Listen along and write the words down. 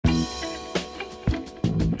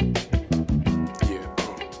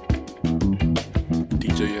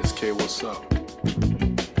DJSK, what's up?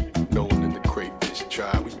 Nolan and the Crayfish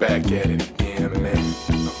tribe, we back at it again, man.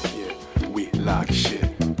 Yeah, we lock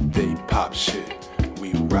shit, they pop shit,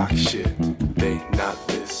 we rock shit. They not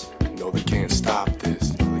this, no they can't stop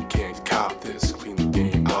this, no they can't cop this. Clean the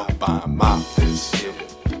game up, I mop this, yeah.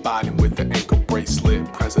 Biden with the ankle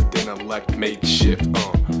bracelet, president-elect made shift,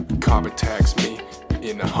 Carbon tax me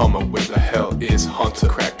in a Hummer, where the hell is Hunter?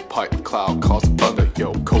 Crack pipe, cloud cause thunder,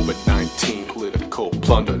 yo, COVID-19, political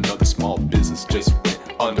plunder. Another small business just went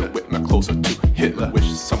under, with my closer to Hitler. Wish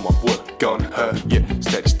someone would gun her, yeah,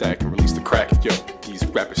 steady stack and release the crack, yo, these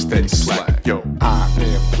rappers steady slack, yo. I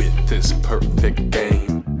am with this perfect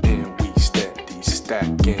game, and we steady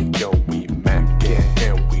stacking, yo, we macking,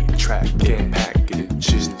 and we tracking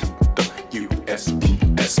packages through the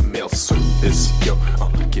USPS mail service, yo,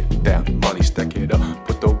 get that money, stack it up,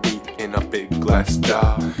 put the weed in a big glass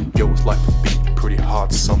jar, yo, it's life will be pretty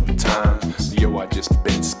hard sometimes, yo, I just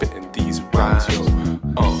been spitting these rhymes, yo,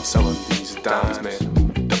 selling these dimes, man,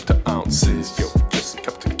 moved up to ounces, yo, just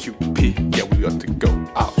kept the QP, yeah, we got to go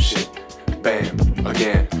out, shit, bam,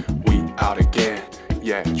 again, we out again,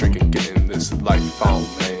 yeah, drinking, getting this life on,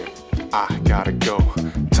 man, I gotta go,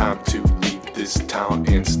 time to leave this town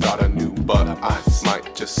and start anew, but I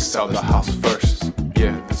might just sell the house first,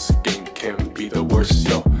 yeah, this game can be the worst,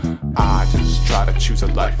 yo, I just try to choose a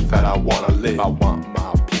life that I wanna live, I want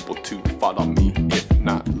my people to follow me, if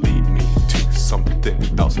not lead me to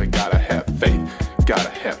something else, I gotta have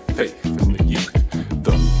faith in the youth,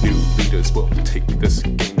 the new leaders will take this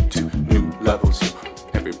game to new levels, yo,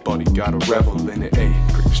 everybody gotta revel in it,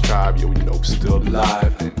 ayy, Crayfish tribe, yo, we know we're still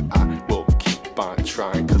alive, and I will keep on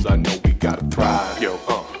trying, cause I know we gotta thrive, yo,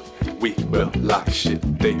 we will lock shit,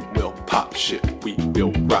 they will pop shit, we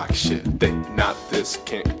will rock shit, they not this,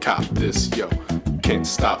 can't cop this, yo, can't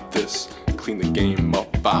stop this, clean the game up,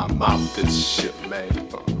 I mop this shit, man,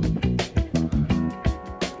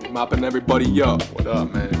 mopping everybody up, what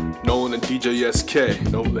up, man, Nolan and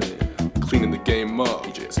DJSK, Nolan, cleaning the game up,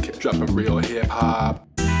 DJSK, dropping real hip-hop,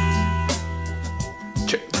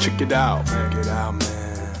 check it out, man, check it out,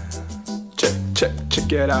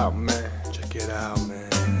 man, check it out,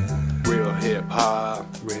 man, real hip-hop,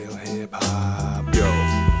 yo,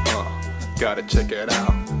 gotta check it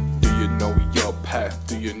out, do you know your path,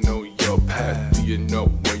 do you know your path, do you know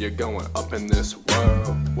where you're going up in this world,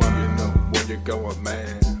 do you know where you're going,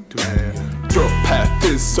 man, your path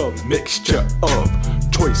is a mixture of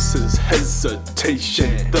choices,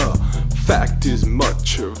 hesitation, the fact is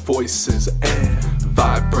much voices and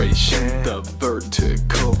vibration, the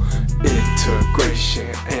vertical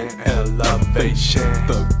integration and elevation,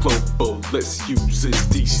 the globalist uses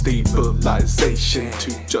destabilization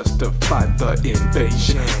to justify the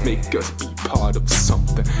invasion, make us be part of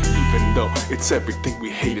something, even though it's everything we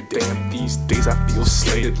hated. Damn, these days I feel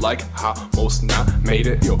slated, like how most not made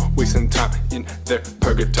it, yo, wasting time in their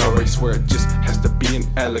purgatory, swear it just has to be an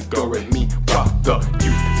allegory, me while the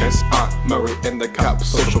youth against Murray and the cop,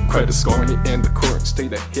 social credit scoring me, and the current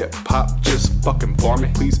state of hip-hop just fucking bore me,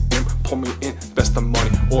 please pull me in, invest the money,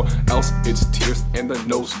 or else it's tears and the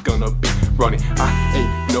nose gonna be running. I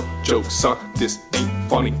ain't no joke, son, this ain't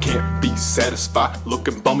funny, can't be satisfied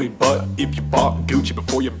looking bummy, but if you bought Gucci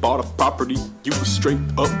before you bought a property, you was straight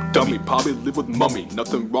up dummy, probably live with mummy,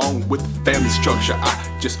 nothing wrong with family structure,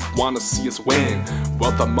 I just wanna see us win,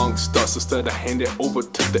 wealth amongst us instead of hand it over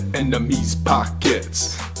to the enemy's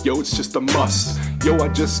pockets, yo, it's just a must, yo, I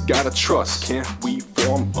just gotta trust, can't we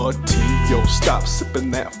form a team, yo, stop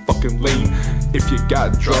sipping that fucking lean, if you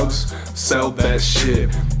got drugs, sell that shit,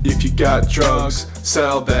 if you got drugs,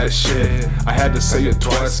 sell that shit, I had to say it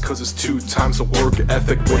twice, cause it's 2 times the work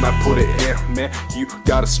ethic when I put it in, man, you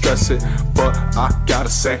gotta stress it, but I gotta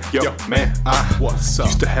say, yo, man, I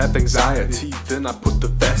used to have anxiety, then I put the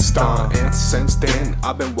vest on, and since then,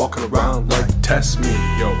 I've been walking around like, test me,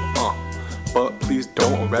 yo, but please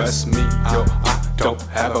don't arrest me, yo, I don't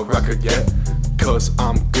have a record yet, cause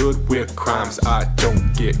I'm good with crimes, I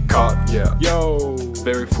don't get caught, yeah, yo,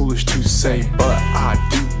 very foolish to say, but I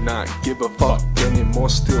do not give a fuck anymore,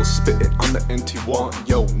 still spitting on the NT1,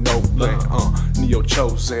 yo, Nolan, Neo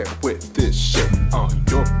chosen with this shit,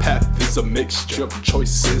 your path is a mixture of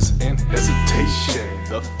choices and hesitation,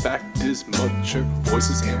 the fact is much of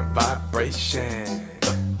voices and vibration,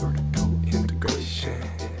 the vertical integration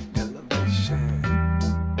and elevation.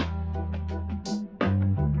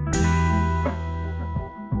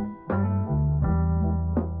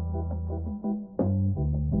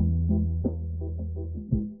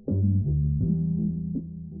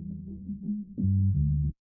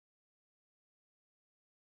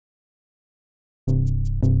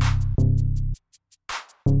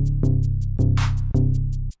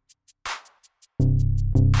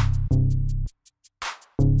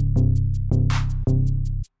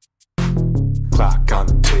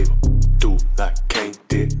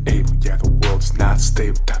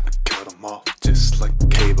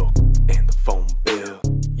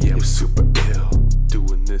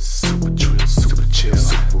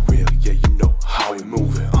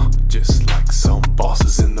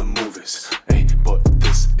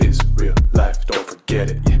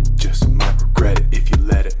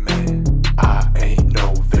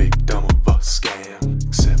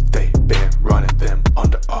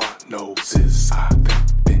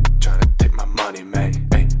 money, man.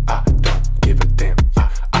 Hey, I don't give a damn. Yeah,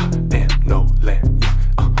 I am Nolan.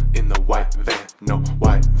 Yeah, in the white van, no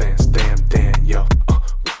white vans. Damn, yo.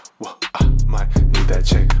 Well, I might need that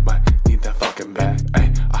chain, might need that fucking bag.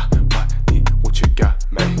 Hey, I might need what you got,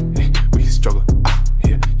 man. Hey, we struggle out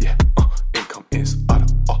here, yeah. Income is out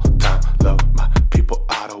of all time low. My people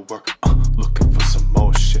out of work, looking for some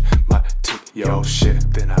more shit. Might take your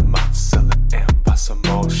shit, then I might sell it and buy some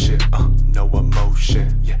more shit. No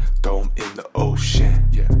emotion, yeah. Throw 'em in the ocean,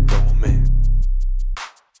 yeah. Throw 'em in.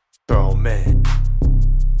 Throw 'em in.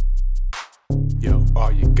 Yo,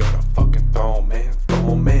 are you gonna fucking throw 'em in?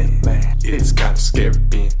 Throw 'em in, man. It's kinda scary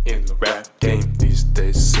being in the rap game these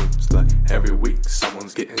days. Seems like every week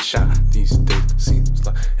someone's getting shot. These days seems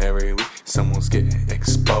like every week someone's getting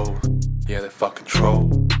exposed. Yeah, they fucking troll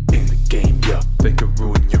in the game, yo. They could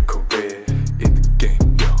ruin your career in the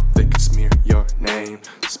game, yo. They could smear your name,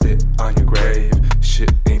 spit on your grave.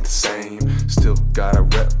 Shit ain't the same. Still gotta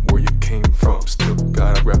rep where you came from. Still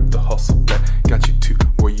gotta rep the hustle that got you to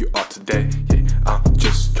where you are today. Yeah, I'm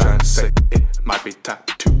just trying to say it might be time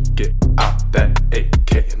to get out that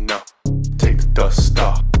AK and now take the dust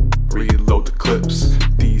off, reload the clips.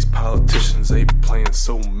 These politicians, they playing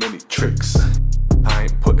so many tricks. I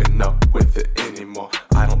ain't putting up with it anymore.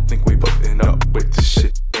 I don't think we putting up with this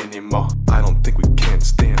shit anymore. I don't think we can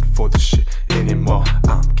stand for this shit anymore.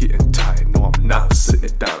 I'm getting tired, no I'm not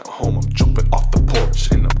sitting down at home. I'm jumping off the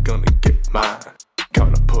porch and I'm gonna get mine.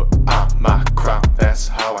 Gonna put on my crown, that's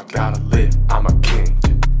how I gotta live. I'm a king,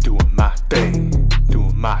 doing my thing,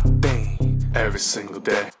 every single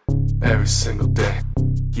day,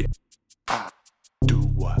 yeah. I do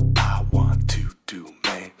what I want to do,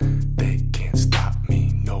 man. They can't stop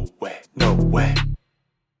me, no way.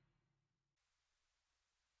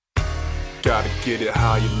 Gotta get it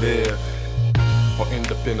how you live, or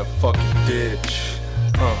end up in a fucking ditch.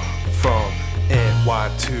 From NY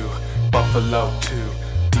to Buffalo to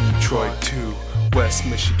Detroit to West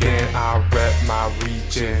Michigan, I rep my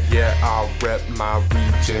region, yeah, I rep my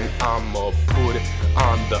region. I'ma put it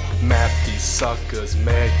on the map, these suckers,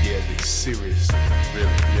 man, yeah, they serious,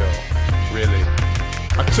 really, yo, really.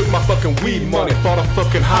 I took my fucking weed money, bought a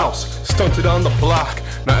fucking house, stunted on the block,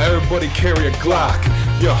 now everybody carry a Glock,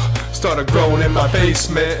 yo. Started growing in my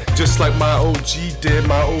basement, just like my OG did.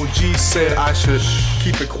 My OG said I should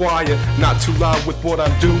keep it quiet, not too loud with what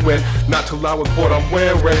I'm doing, not too loud with what I'm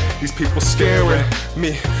wearing. These people scaring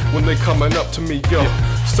me when they coming up to me, yo.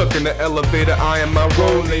 Stuck in the elevator, I am my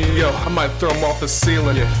rolling, yo. I might throw them off the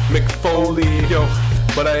ceiling, Mick Foley, yo.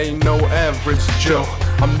 But I ain't no average Joe.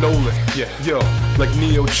 I'm Nolan, yeah, yo, like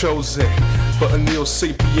Neo Chosen, but a Neo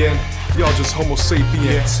Sapien. Y'all just Homo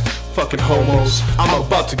sapiens, fucking homos. I'm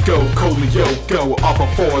about to go, go off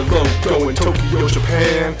a foreign logo in Tokyo,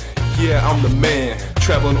 Japan. Yeah, I'm the man,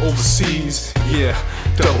 traveling overseas. Yeah,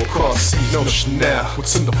 double cross, no Chanel.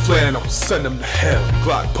 What's in the flannel? Send them to hell.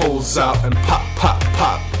 Glock pulls out and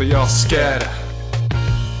pop. They all scatter.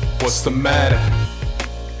 What's the matter?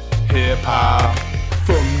 Hip hop.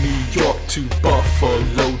 From New York to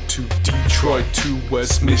Buffalo to Detroit to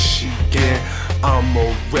West Michigan,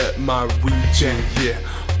 I'ma rep my region, yeah.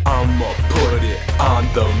 I'ma put it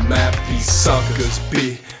on the map. These suckers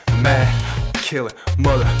be mad, killing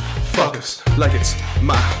motherfuckers like it's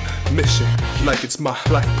my mission, like it's my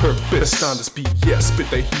life purpose. On this beat, yeah, spit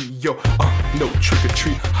the heat, yo. No trick or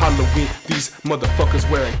treat, Halloween. These motherfuckers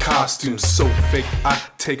wearing costumes so fake. I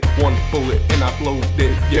take one bullet and I blow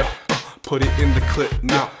it, yeah. Put it in the clip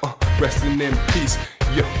now, resting in peace.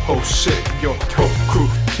 Yo, oh shit, yo, whole crew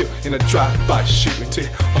kill in a drive-by shooting to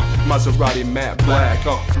Maserati matte black,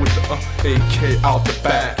 with the AK out the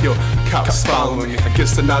back. Yo, cops following me, I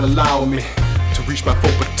guess they're not allowing me to reach my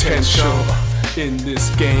full potential in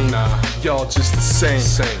this game. Y'all just the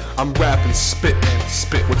same. I'm rapping, spit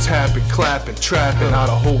what's happening, clapping, trapping out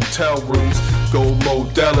of hotel rooms, gold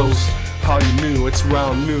Modelos. How you knew it's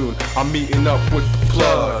around noon, I'm meeting up with the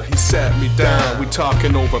plug. He sat me down, we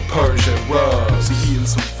talking over Persian rugs. He eating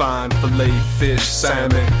some fine filet fish,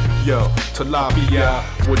 salmon. Yo, tilapia,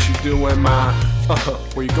 what you doing, man?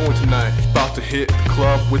 Where you going tonight? About to hit the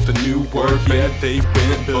club with the new word. Yeah, they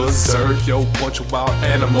went berserk. Yo, bunch of wild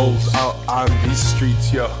animals out on these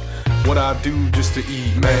streets, yo. What I do just to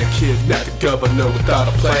eat, man. Kidnap the governor without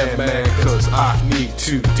a plan, man. Cause I need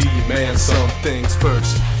to demand some things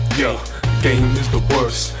first. Yo, the game is the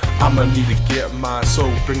worst. I'ma need to get mine, so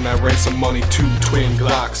bring that ransom money. 2 twin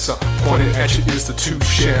Glocks, pointed at your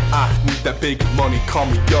institution. I need that big money, call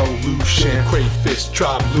me Yo Lucian. Crayfish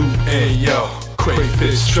tribe, loot, yo.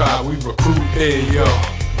 Crayfish tribe, we recruit, yo.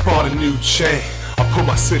 Bought a new chain, I put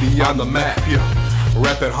my city on the map, yo.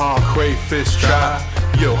 Rapping hard, Crayfish tribe,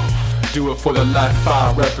 yo. do it for the life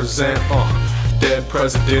I represent. Dead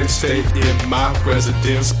president, stay in my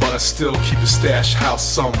residence, but I still keep a stash house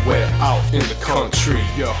somewhere out in the country,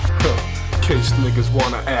 yo. In case niggas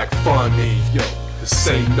wanna act funny, yo. This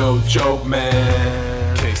ain't no joke, man.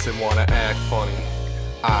 In case they wanna act funny,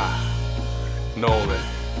 Nolan,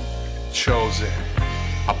 chosen.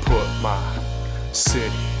 I put my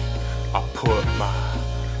city, I put my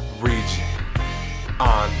region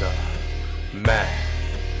on the map.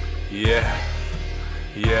 Yeah,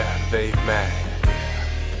 they mad.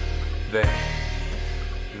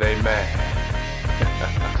 They mad.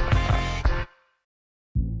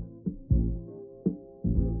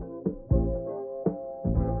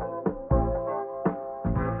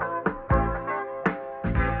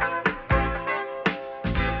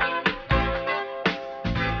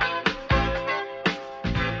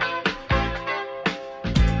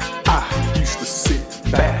 I used to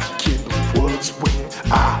sit back in the woods when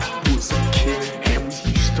I was a kid, and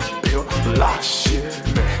we used to build a lot of shit,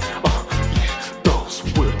 man. Yeah, those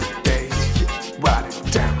were the days. Yeah, ride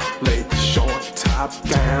it down, lay the short top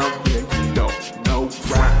down. Yeah, you know, no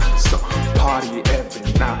rhyme. So party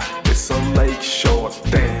every night. It's a lake shore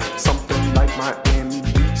thing, something like Miami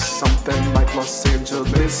Beach, something like Los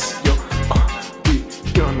Angeles. Yo, we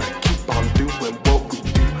gonna keep on doing what we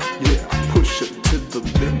do. Yeah, push it to the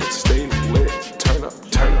limit, stay lit. Turn up,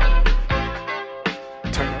 turn up,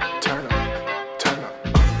 turn up, turn up, turn up.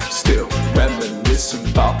 Still reminiscing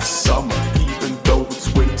about the summer, even though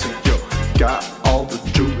it's winter. Yo, got all the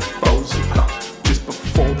jewelry frozen just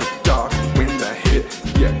before the dark winter hit.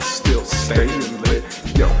 Yeah, still staying lit.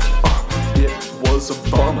 Yo, it was a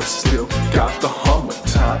bummer. Still got the Hummer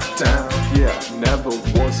top down. Yeah, never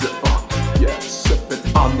was it. Yeah, sipping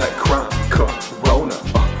on that crown Corona.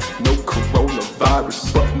 No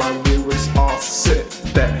coronavirus, but my lyrics are sick.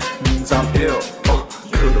 That means I'm ill.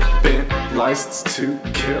 Could've been licensed to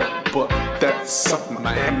kill, but that's some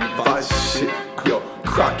Miami Vice shit. Yo,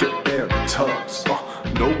 Crockett and Tubbs.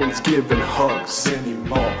 No one's giving hugs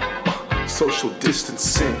anymore. Social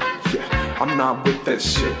distancing. Yeah, I'm not with that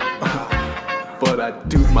shit. But I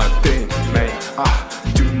do my thing, man. I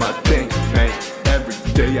do my thing, man. Every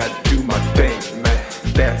day I do my thing, man.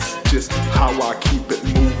 That's just how I keep it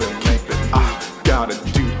moving, man. I gotta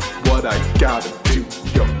do what I gotta do.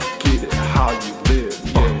 Yo, get it how you live,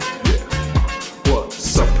 yeah.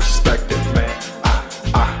 What's up, perspective, man?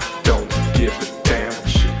 I don't give a damn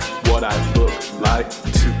shit what I look like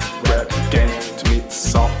to rap the game. To me,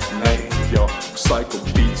 it's all name, yo. Cycle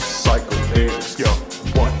beats, cycle lyrics, yo.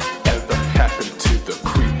 Whatever happened to the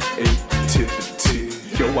creativity?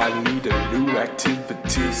 Yo, I need a new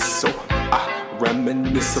activity, so I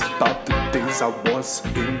reminisce about the days I was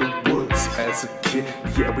in the woods as a kid.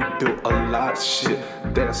 Yeah, we built a lot of shit.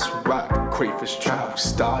 That's right, Crayfish tribe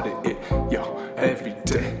started it. Yo, every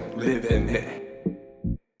day living it.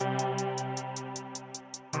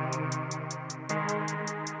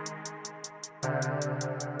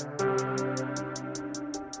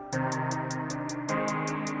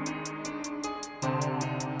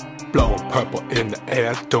 Blowing purple in the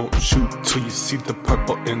air, don't shoot till you see the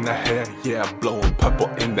purple in the hair. Yeah, blowing purple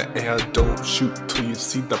in the air, don't shoot till you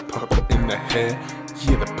see the purple in the hair.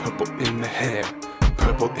 Yeah, the purple in the hair,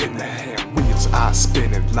 purple in the hair. Wheels are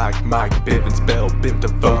spinning like Mike Bivens, Bell Biv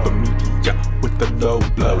DeVoe, the media with the low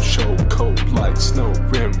blow. Show cold like snow,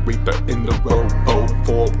 Rim Reaper in the robo.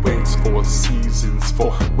 4 wings, 4 seasons,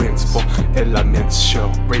 4 winds, 4 elements. Show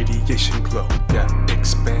radiation glow, yeah,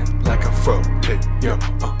 expand like a fro. Hey, yo,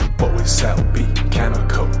 always be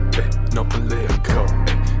chemical, no political,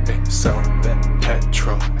 sell that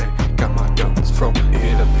petrol, got my guns from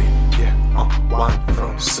Italy, yeah, wine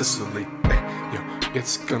from Sicily, yo,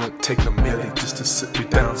 it's gonna take a milli just to sit me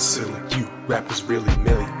down silly. You rappers really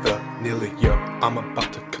milli the nilly, yo, I'm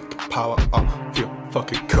about to cut the power off your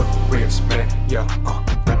fucking careers, man, yo,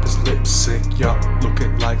 rappers lip sync, yo,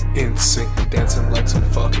 looking like NSYNC, dancing like some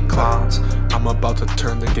fucking clowns. I'm about to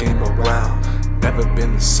turn the game around. Never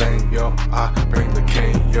been the same, yo. I bring the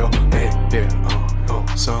cane, yo. Hey,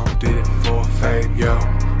 yeah, some did it for fame, yo.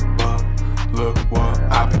 But look what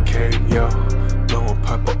I became, yo. Blowing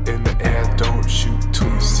purple in the air, don't shoot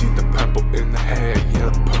till you see the purple in the hair. Yeah,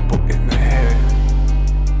 the purple in the hair.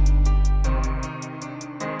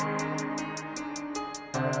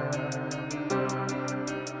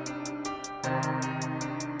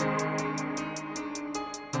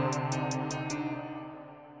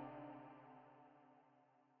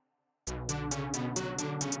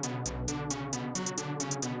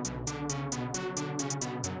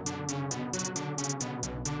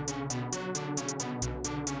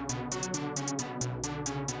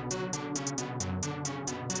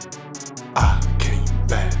 I came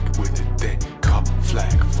back with a thing called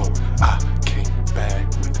flag for it. I came back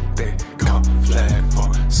with a thing called flag for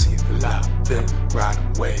it. See a lot of them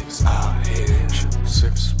riding waves out here.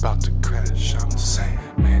 Surf's about to crash, I'm saying,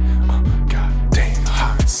 man. Goddamn,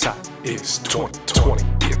 hindsight is 2020.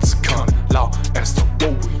 It's coming long as the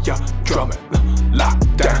warrior drumming.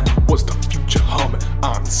 Lockdown, what's the future humming?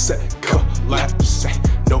 On set, collapsing.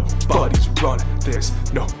 Nobody's running, there's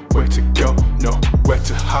nowhere to go, nowhere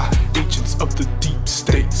to hide. Agents of the deep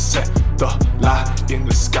state set the lie in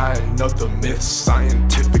the sky. Another myth,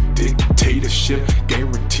 scientific dictatorship,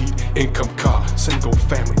 guaranteed income car, single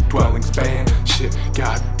family dwellings ban shit.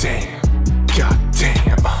 Goddamn,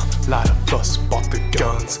 goddamn. Lot of us bought the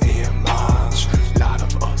guns in March. Lot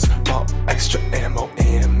of us bought extra ammo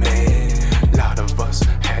in May. Lot of us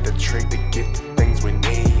had to trade to get the things we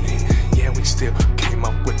need. Yeah, we still came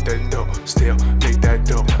up with that dope, still made that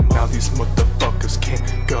dope. Now these motherfuckers can't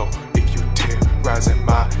go if you terrorizing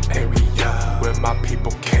my area where my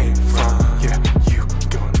people came from. Yeah, you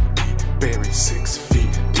gonna be buried 6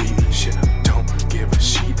 feet deep. Shit, don't give a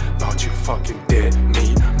shit about you fucking dead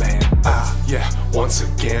meat, man. Yeah, once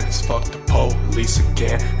again, it's fuck the police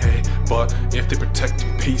again. Hey, but if they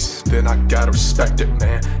protecting peace, then I gotta respect it,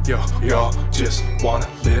 man. Y'all just wanna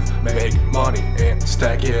live, make money, and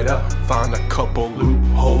stack it up. Find a couple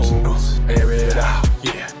loopholes and air it out,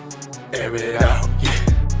 yeah. Air it out,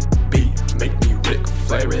 yeah. Beat, make me Ric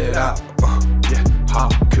Flair it out, yeah. How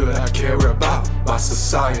could I care about my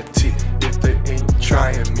society if they ain't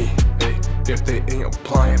trying me, hey? If they ain't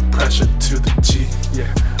applying pressure to the G,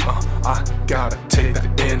 yeah. I gotta take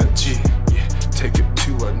the energy, yeah. Take it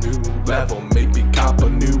to a new level, maybe cop a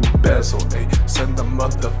new bezel, hey. Send the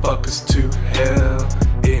motherfuckers to hell.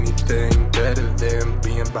 Anything better than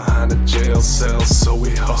being behind a jail cell. So we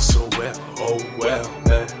hustle well, oh well,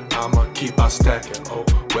 man. I'ma keep on stacking, oh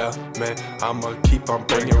well, man. I'ma keep on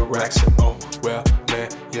bringing racks in, oh well, man,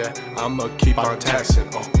 yeah. I'ma keep on taxing,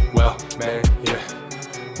 oh well, man, yeah.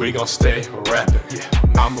 We gon' stay rapping, yeah.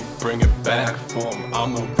 I'ma bring it back for 'em.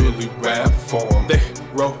 I'ma really rap for 'em. They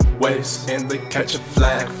roll waves and they catch a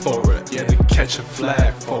flag for it. Yeah, they catch a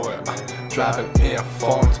flag for it. Driving in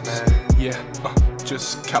phones, man. Yeah,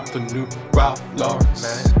 just cop the new Ralph Lauren,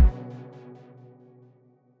 man.